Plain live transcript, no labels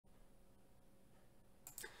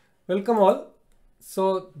Welcome all.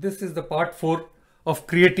 So this is the part 4 of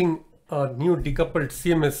creating a new decoupled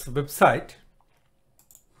CMS website.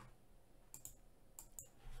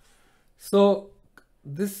 So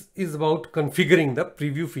this is about configuring the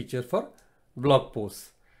preview feature for blog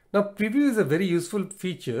posts. Now preview is a very useful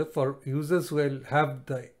feature for users who will have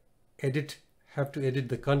to edit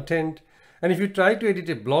the content. And if you try to edit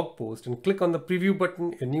a blog post and click on the preview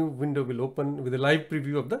button, a new window will open with a live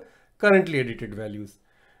preview of the currently edited values.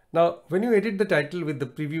 Now, when you edit the title with the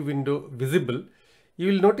preview window visible,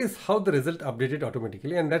 you will notice how the result updated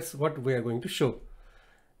automatically, and that's what we are going to show.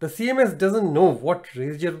 The CMS doesn't know what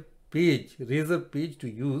razor page to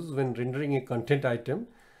use when rendering a content item,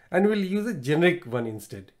 and will use a generic one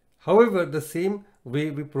instead. However, the same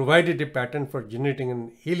way we provided a pattern for generating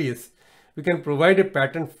an alias, we can provide a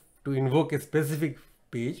pattern to invoke a specific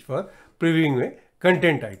page for previewing a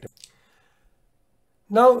content item.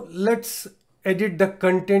 Now let's edit the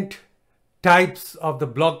content types of the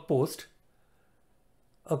blog post.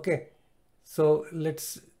 Okay, so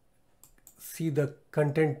let's see the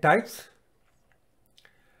content types.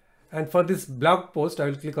 And for this blog post, I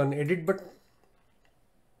will click on edit button.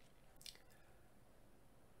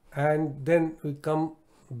 And then we come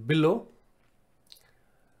below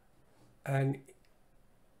and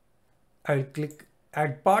I'll click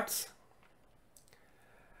add parts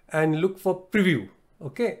and look for preview.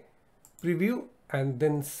 Okay, preview and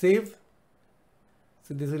then save.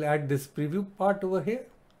 So this will add this preview part over here.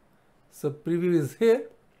 So preview is here.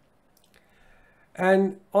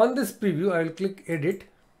 And on this preview, I will click edit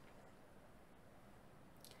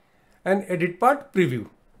and edit part preview.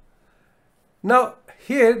 Now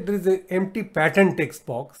here there is an empty pattern text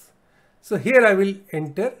box. So here I will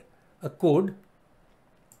enter a code.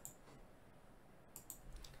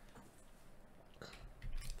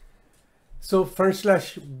 So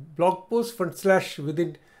 /blog post /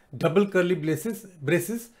 within double curly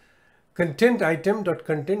braces content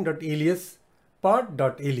item.content.alias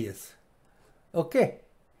part.alias. Okay,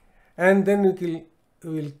 and then we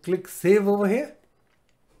will click save over here.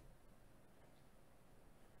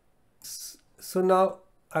 So now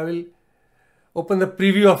I will open the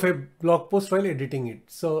preview of a blog post while editing it.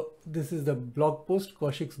 So this is the blog post,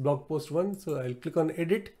 Kaushik's blog post 1. So I'll click on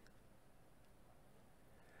edit.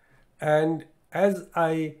 And as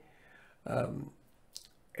I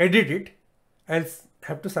edit it, I'll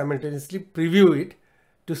have to simultaneously preview it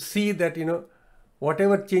to see that,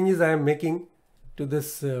 whatever changes I am making to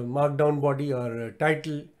this markdown body or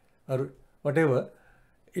title or whatever,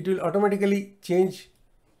 it will automatically change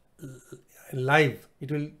live.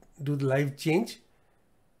 It will do the live change.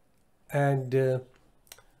 And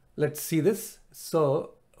let's see this.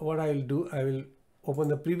 So what I will do, I will open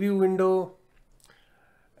the preview window.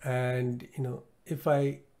 And if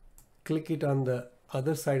I click it on the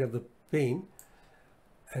other side of the pane,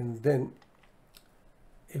 and then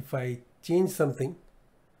if I change something,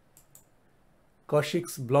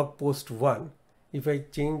 Kaushik's blog post 1, if I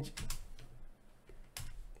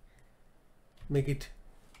make it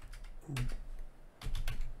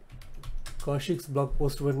Kaushik's blog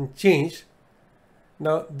post 1 changed.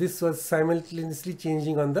 Now this was simultaneously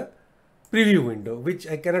changing on the preview window, which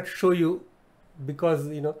I cannot show you because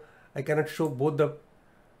I cannot show both the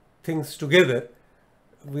things together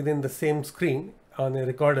within the same screen on a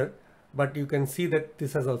recorder, but you can see that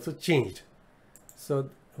this has also changed. So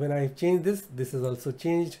when I change this is also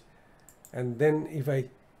changed. And then if I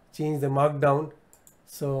change the markdown,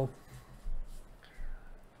 so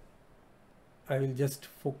I will just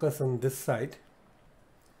focus on this side.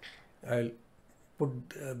 I'll put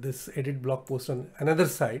this edit blog post on another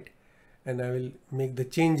side, and I will make the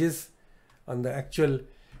changes on the actual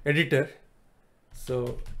editor.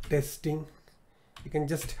 So testing, you can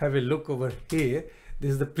just have a look over here.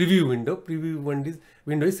 This is the preview window. Preview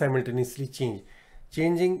window is simultaneously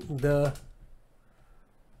changing the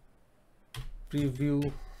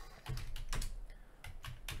preview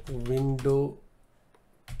window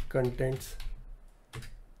contents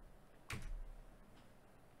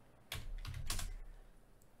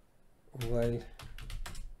while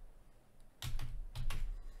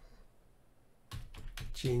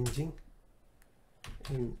changing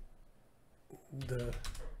in the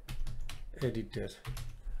editor.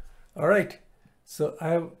 All right, so I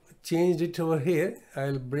have changed it over here.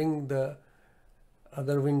 I'll bring the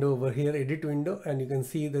other window over here, edit window, and you can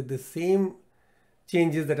see that the same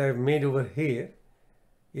changes that I have made over here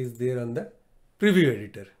is there on the preview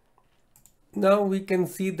editor. Now we can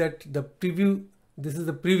see that the preview, this is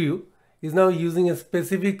the preview, is now using a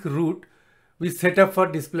specific route we set up for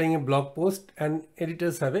displaying a blog post, and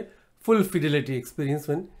editors have a full fidelity experience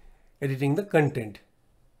when editing the content.